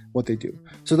what they do?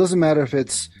 So it doesn't matter if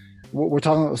it's we're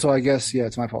talking. So I guess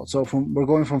it's my fault. So we're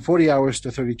going from 40 hours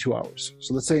to 32 hours.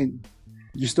 So let's say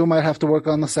you still might have to work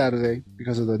on the Saturday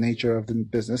because of the nature of the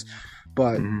business,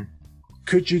 but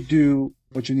could you do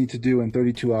what you need to do in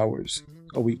 32 hours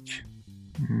a week?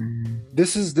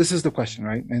 This is the question,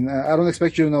 right? And I don't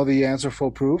expect you to know the answer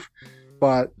foolproof,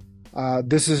 but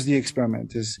this is the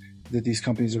experiment is that these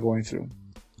companies are going through.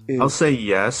 I'll say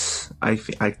yes. I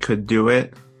could do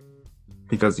it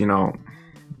because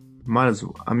might as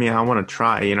well. I mean, I want to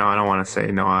try. I don't want to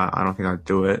say no. I don't think I'll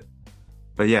do it.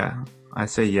 But yeah, I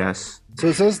say yes. So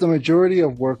it says the majority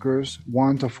of workers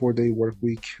want a 4-day work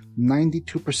week.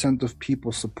 92% of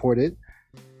people support it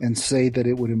and say that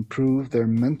it would improve their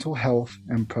mental health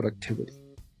and productivity.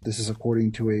 This is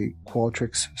according to a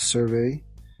Qualtrics survey.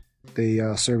 They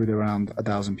surveyed around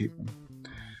 1,000 people.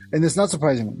 And it's not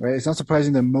surprising, right? It's not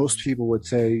surprising that most people would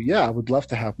say, yeah, I would love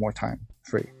to have more time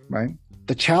free, right?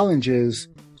 The challenge is,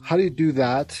 how do you do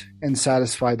that and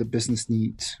satisfy the business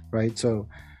needs, right? So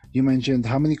you mentioned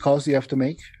how many calls do you have to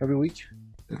make every week?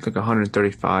 It's like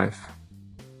 135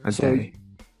 a day.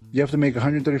 You have to make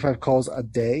 135 calls a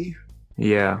day?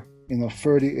 Yeah. In a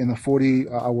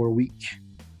 40-hour week.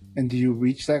 And do you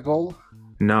reach that goal?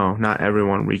 No, not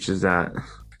everyone reaches that.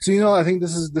 So, I think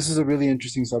this is a really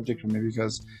interesting subject for me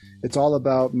because it's all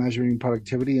about measuring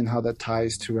productivity and how that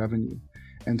ties to revenue.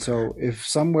 And so if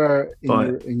somewhere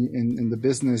in the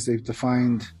business they've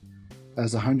defined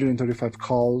as 135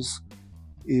 calls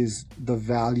is the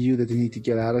value that they need to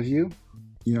get out of you,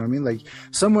 you know what I mean? Like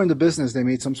somewhere in the business they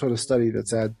made some sort of study that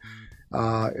said,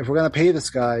 if we're going to pay this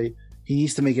guy, he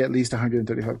needs to make at least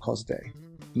 135 calls a day.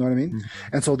 You know what I mean?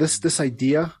 And so this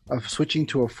idea of switching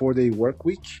to a 4-day work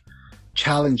week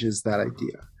challenges that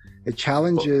idea. It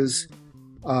challenges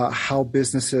how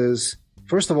businesses,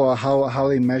 first of all, how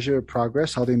they measure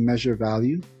progress, how they measure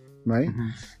value, right? Mm-hmm.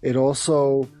 It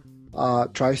also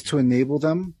tries to enable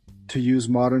them to use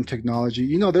modern technology.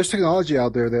 You know, there's technology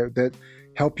out there that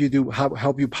help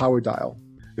you power dial.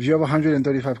 If you have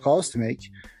 135 calls to make,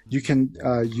 you can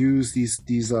use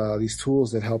these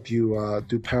tools that help you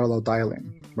do parallel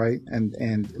dialing, right?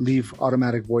 And leave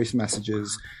automatic voice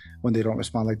messages when they don't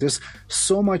respond. Like, there's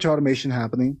so much automation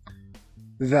happening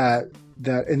that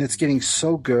and it's getting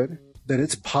so good that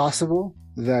it's possible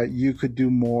that you could do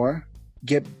more,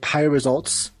 get higher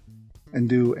results,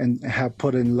 and have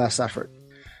put in less effort.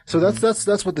 So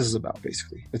that's what this is about,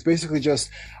 basically. It's basically just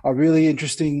a really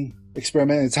interesting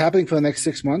experiment. It's happening for the next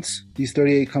 6 months. These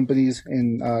 38 companies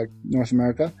in North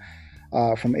America,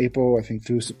 from April, I think,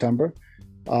 through September.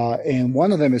 And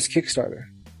one of them is Kickstarter,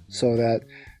 so that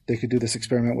they could do this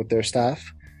experiment with their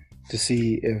staff to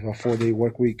see if a 4-day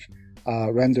work week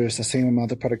renders the same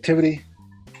amount of productivity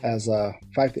as a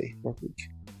 5-day work week.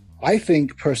 I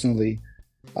think, personally,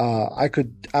 I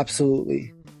could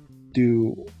absolutely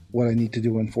do what I need to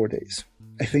do in 4 days.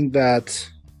 I think that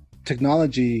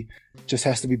technology just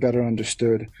has to be better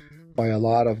understood by a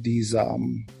lot of these, a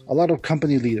lot of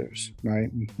company leaders, right?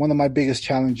 One of my biggest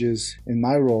challenges in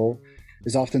my role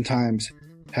is oftentimes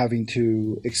having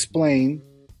to explain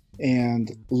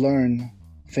and learn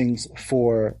things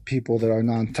for people that are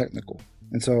non-technical.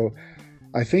 And so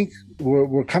I think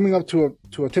we're coming up to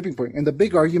a tipping point. And the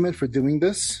big argument for doing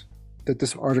this, that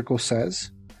this article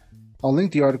says, I'll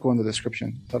link the article in the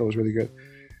description. I thought it was really good.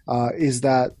 Is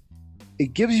that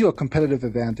it gives you a competitive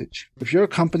advantage. If you're a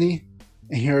company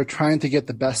and you're trying to get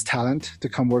the best talent to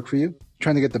come work for you,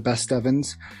 trying to get the best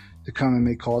Devins to come and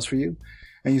make calls for you,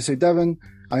 and you say, Devin,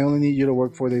 I only need you to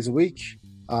work 4 days a week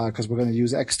because we're going to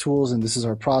use X tools, and this is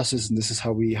our process, and this is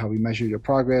how we measure your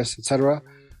progress, etc.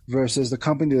 Versus the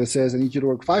company that says, I need you to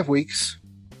work 5 weeks,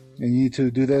 and you need to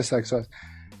do this, X.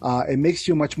 It makes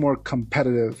you a much more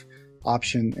competitive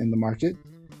option in the market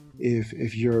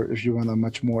if you run a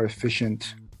much more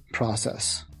efficient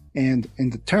process, and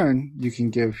in turn you can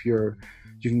give your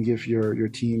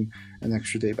team an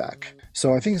extra day back.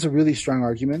 So I think it's a really strong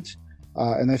argument,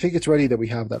 and I think it's ready that we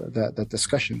have that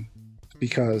discussion,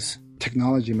 because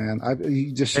technology, man,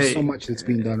 there's just so much that's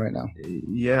being done right now.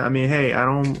 Yeah, I mean, hey, I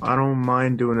don't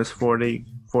mind doing this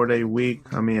 4-day week.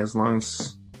 I mean, as long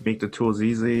as make the tools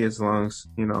easy, as long as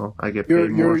I get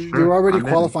paid more. You're already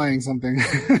qualifying something.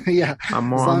 Yeah,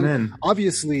 I'm in.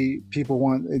 Obviously, people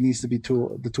want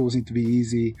the tools need to be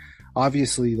easy.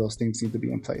 Obviously, those things need to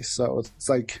be in place. So it's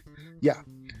like, yeah,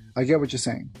 I get what you're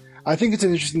saying. I think it's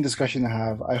an interesting discussion to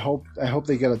have. I hope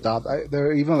they get adopted. There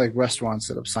are even like restaurants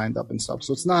that have signed up and stuff.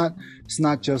 So it's not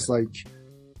just like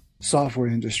software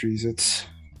industries.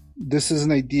 This is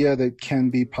an idea that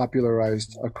can be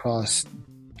popularized across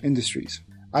industries.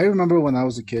 I remember when I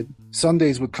was a kid,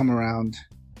 Sundays would come around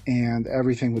and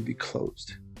everything would be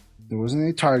closed. There wasn't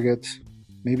any Target,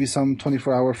 maybe some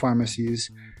 24-hour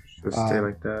pharmacies. Just stay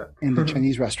like that. And the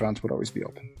Chinese restaurants would always be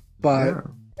open. But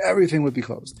everything would be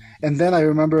closed. And then I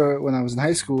remember when I was in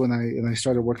high school and I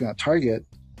started working at Target,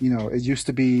 it used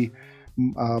to be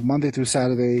Monday through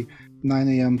Saturday, 9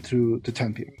 a.m. to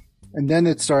 10 p.m. And then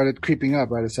it started creeping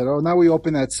up, right? It said, oh, now we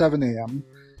open at 7 a.m.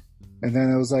 And then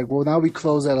it was like, well, now we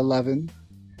close at 11.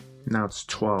 Now it's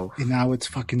 12. And now it's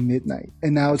fucking midnight.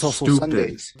 And now it's also Stupid.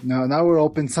 Sundays. Now we're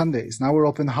open Sundays. Now we're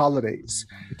open holidays.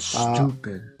 It's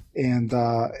stupid. And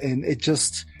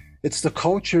it's the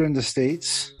culture in the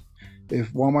States.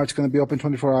 If Walmart's going to be open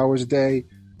 24 hours a day,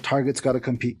 Target's got to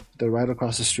compete. They're right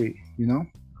across the street,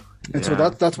 And so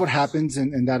that's what happens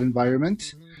in that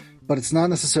environment. But it's not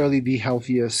necessarily the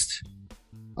healthiest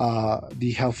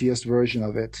version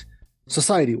of it,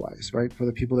 society-wise, right? For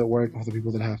the people that work, for the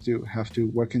people that have to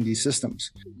work in these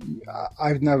systems.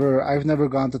 I've never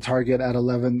gone to Target at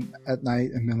 11 at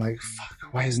night and been like, fuck,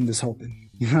 why isn't this open?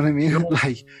 You know what I mean?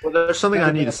 Well, there's something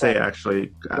I need to say,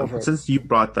 actually. Since you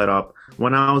brought that up,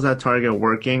 when I was at Target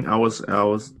working, I was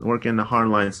working in the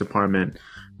hardlines department.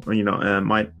 And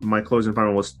my closing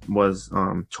department was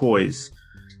toys,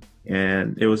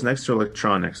 and it was next to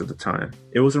electronics at the time.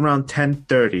 It was around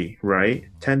 10:30, right?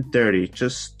 10:30,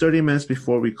 just 30 minutes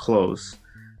before we close.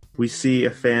 We see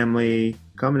a family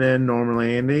coming in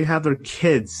normally, and they have their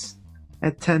kids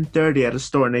at 10:30 at a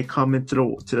store, and they come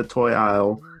into the toy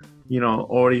aisle,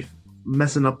 already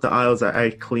messing up the aisles that I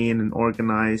clean and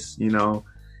organize,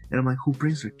 And I'm like, who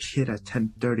brings their kid at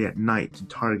 10:30 at night to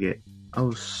Target? I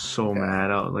was so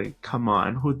mad. I was like, come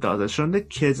on, who does it? Shouldn't the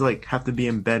kids have to be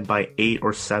in bed by 8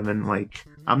 or 7?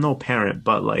 I'm no parent,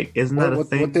 but isn't that a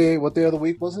thing? What day of the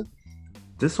week was it?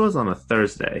 This was on a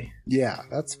Thursday. Yeah,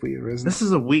 that's weird, isn't it? This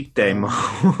is a weekday, Mo.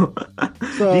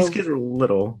 So, these kids are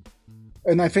little.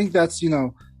 And I think that's,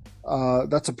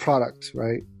 that's a product,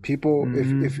 right? People,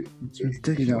 if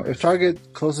you know, if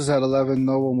Target closes at 11,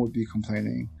 no one would be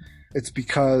complaining. It's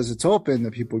because it's open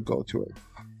that people would go to it.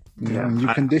 You know, and you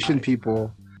condition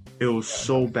people. It was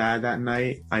so bad that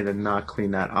night. I did not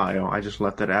clean that aisle. I just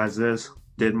left it as is.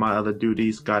 Did my other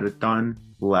duties, got it done,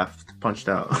 left, punched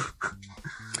out.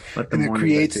 And it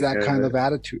creates that kind of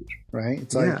attitude, right?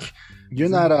 It's like you're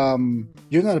not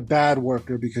a bad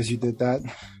worker because you did that,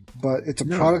 but it's a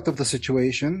product of the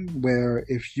situation where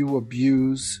if you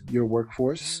abuse your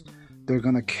workforce, they're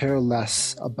gonna care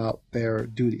less about their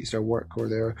duties, their work, or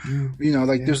their, you know,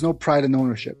 like there's no pride in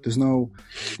ownership. There's no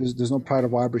pride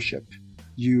of authorship.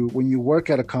 When you work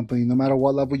at a company, no matter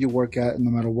what level you work at, and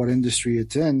no matter what industry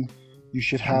it's in, you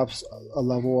should have a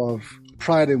level of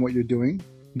pride in what you're doing,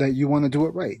 that you want to do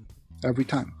it right every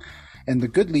time. And the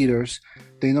good leaders,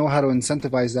 they know how to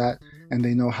incentivize that, and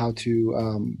they know how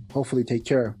to hopefully take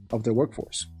care of their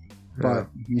workforce. But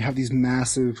you have these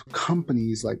massive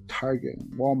companies like Target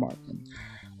and Walmart and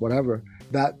whatever,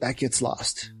 that gets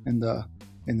lost in the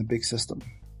big system.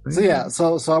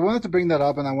 So I wanted to bring that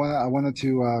up, and I wanted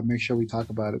to make sure we talk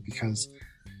about it, because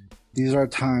these are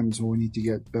times when we need to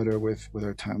get better with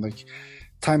our time. Like,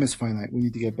 time is finite. We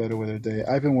need to get better with our day.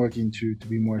 I've been working to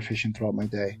be more efficient throughout my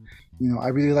day. You know, I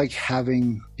really like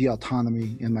having the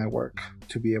autonomy in my work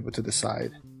to be able to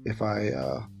decide if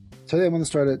today I'm going to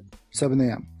start at 7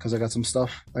 a.m. because I got some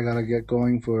stuff I got to get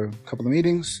going for a couple of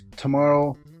meetings.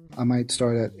 Tomorrow I might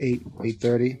start at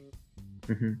 8:30.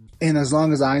 And as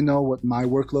long as I know what my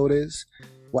workload is,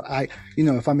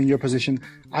 if I'm in your position,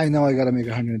 I know I got to make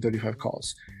 135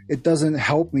 calls. It doesn't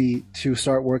help me to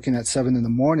start working at 7 in the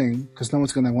morning, because no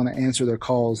one's going to want to answer their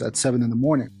calls at 7 in the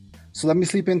morning. So let me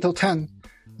sleep in until 10.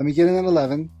 Let me get in at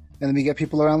 11, and let me get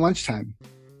people around lunchtime.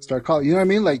 Start calling. You know what I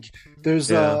mean? Like, there's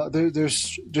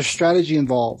strategy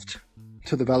involved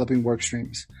to developing work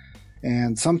streams.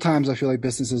 And sometimes I feel like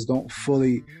businesses don't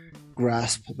fully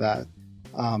grasp that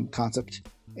concept.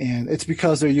 And it's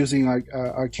because they're using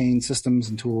arcane systems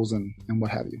and tools and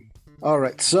what have you. All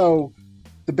right. So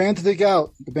the band to dig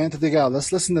out.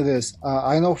 Let's listen to this.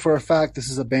 I know for a fact this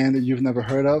is a band that you've never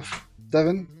heard of,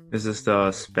 Devin. Is this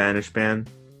the Spanish band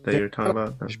that you're talking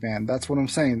about? Spanish band. That's what I'm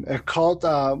saying. They're called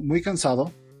Muy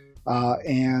Cansado.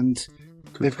 And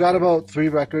they've got about 3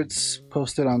 records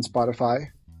posted on Spotify.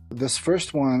 This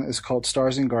first one is called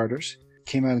Stars and Garters.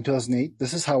 Came out in 2008.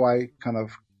 This is how I kind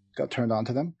of got turned on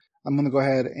to them. I'm going to go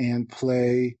ahead and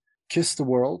play Kiss the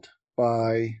World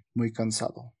by Muy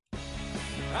Cansado.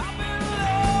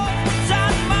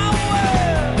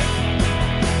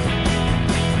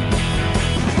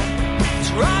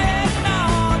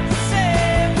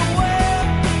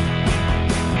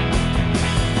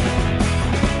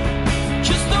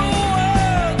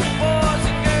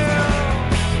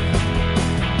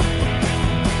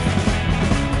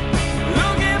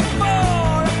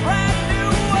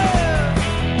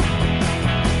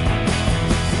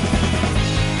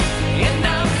 And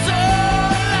I'm so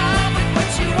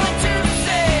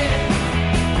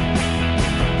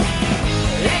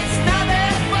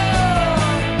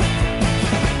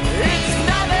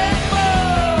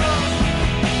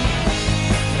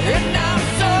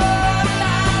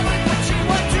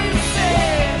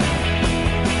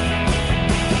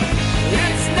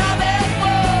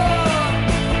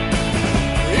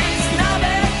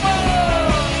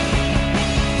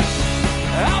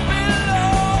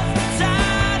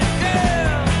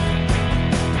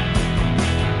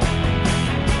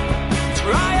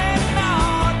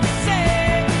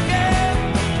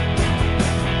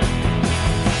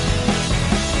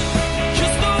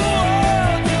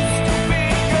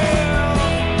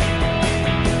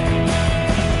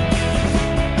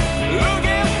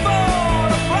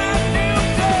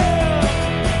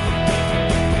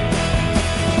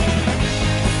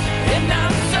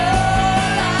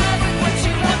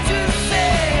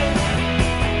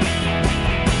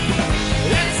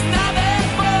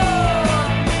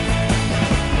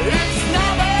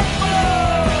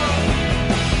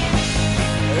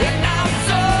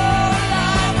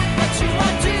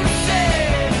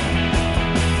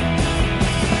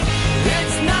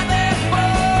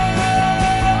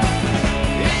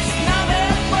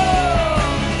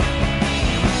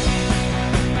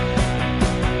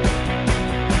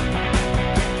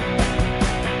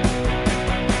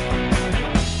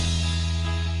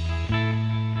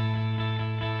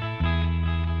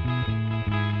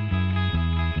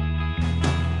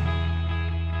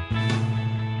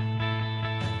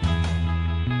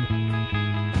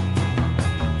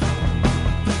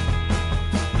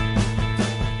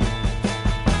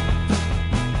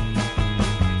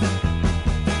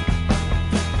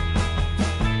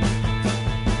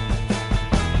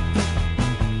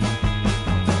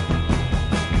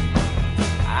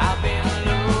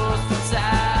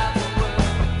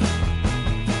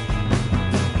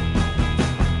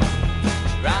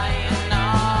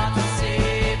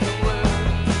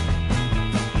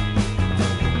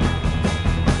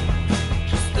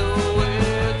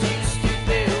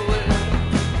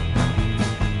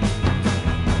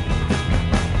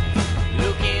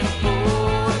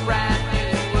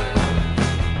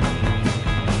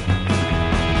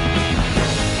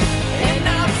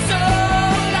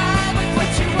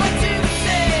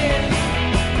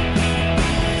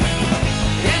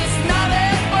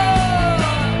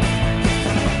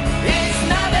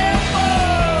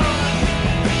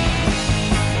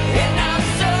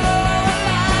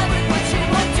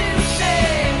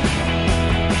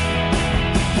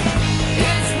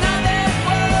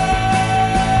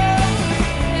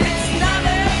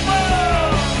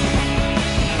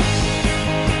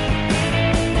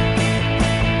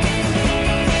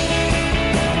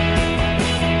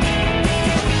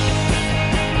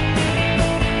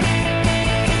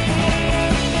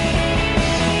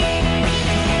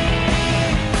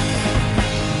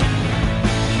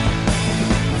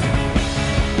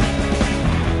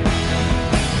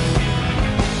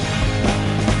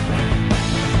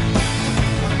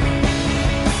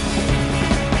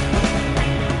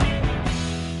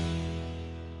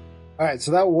right,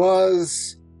 so that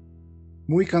was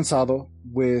Muy Cansado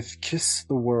with Kiss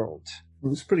the World. It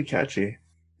was pretty catchy.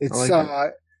 It's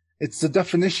like it's the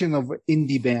definition of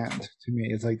indie band to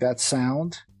me. It's like that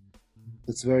sound.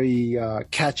 It's very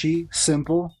catchy,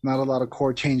 simple, not a lot of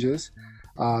chord changes.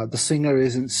 The singer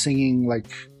isn't singing like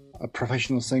a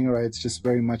professional singer, right? It's just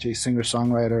very much a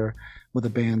singer-songwriter with a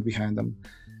band behind them.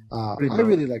 I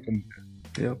really like them.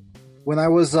 Yep. When I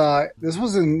was, this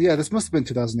must have been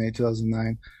 2008,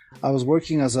 2009. I was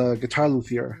working as a guitar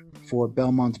luthier for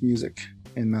Belmont Music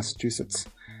in Massachusetts.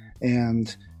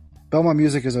 And Belmont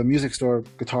Music is a music store,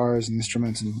 guitars and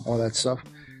instruments and all that stuff.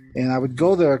 And I would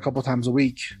go there a couple times a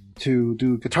week to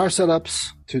do guitar setups,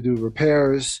 to do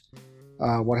repairs,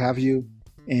 what have you.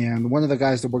 And one of the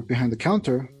guys that worked behind the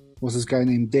counter was this guy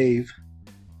named Dave,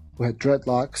 who had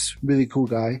dreadlocks, really cool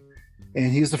guy.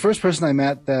 And he's the first person I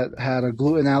met that had a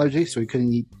gluten allergy, so he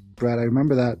couldn't eat bread. I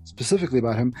remember that specifically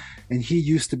about him. And he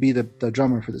used to be the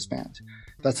drummer for this band.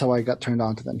 That's how I got turned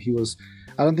on to them.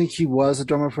 I don't think he was a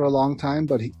drummer for a long time,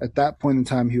 but at that point in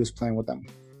time, he was playing with them.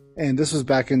 And this was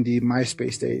back in the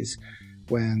MySpace days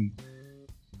when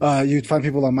you'd find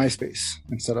people on MySpace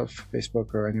instead of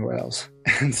Facebook or anywhere else.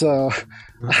 And so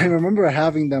I remember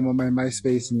having them on my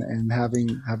MySpace and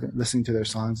having listening to their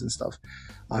songs and stuff.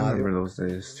 I remember those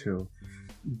days too.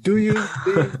 Do you?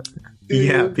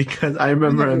 Yeah, because I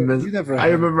remember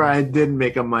I did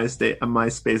make a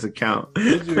MySpace account.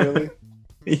 Did you really?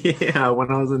 Yeah,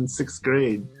 when I was in 6th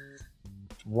grade.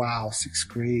 Wow, 6th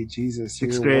grade, Jesus.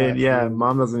 6th grade, yeah.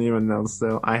 Mom doesn't even know.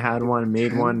 So I had one,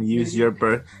 made one. Use your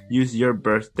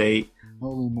birth date.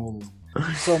 Holy moly!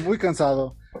 So Muy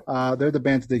Cansado, they're the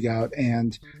band to dig out,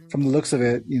 and from the looks of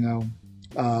it,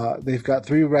 they've got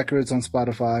 3 records on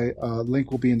Spotify.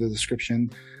 Link will be in the description.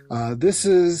 This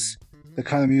is the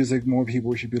kind of music more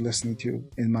people should be listening to,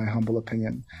 in my humble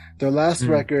opinion. Their last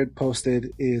record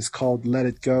posted is called Let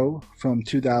It Go from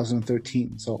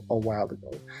 2013, so a while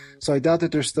ago. So I doubt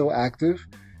that they're still active,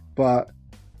 but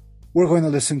we're going to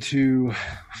listen to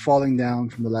Falling Down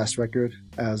from the last record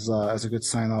as a good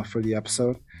sign-off for the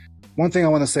episode. One thing I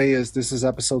want to say is this is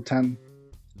episode 10,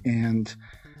 and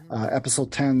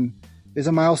episode 10 is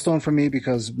a milestone for me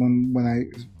because when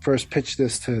I first pitched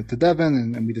this to Devin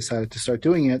and we decided to start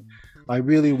doing it, I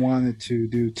really wanted to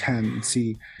do 10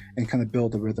 and kind of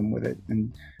build a rhythm with it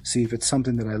and see if it's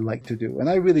something that I like to do. And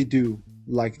I really do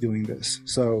like doing this.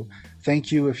 So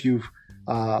thank you if you've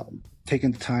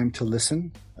taken the time to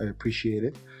listen. I appreciate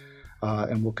it.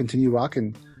 And we'll continue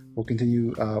rocking. We'll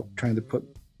continue trying to put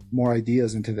more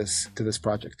ideas into this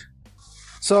project.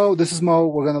 So this is Mo.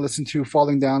 We're going to listen to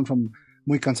Falling Down from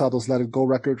Muy Cansado's Let It Go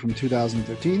record from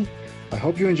 2013. I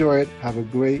hope you enjoy it. Have a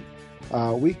great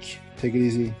week. Take it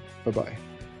easy. Bye-bye.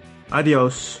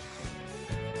 Adios.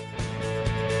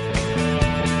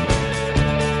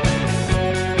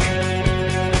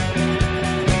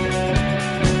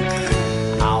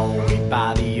 All the way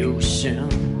by the ocean,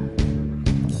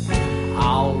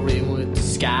 all red with the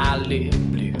sky lit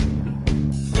blue,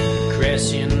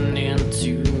 crashing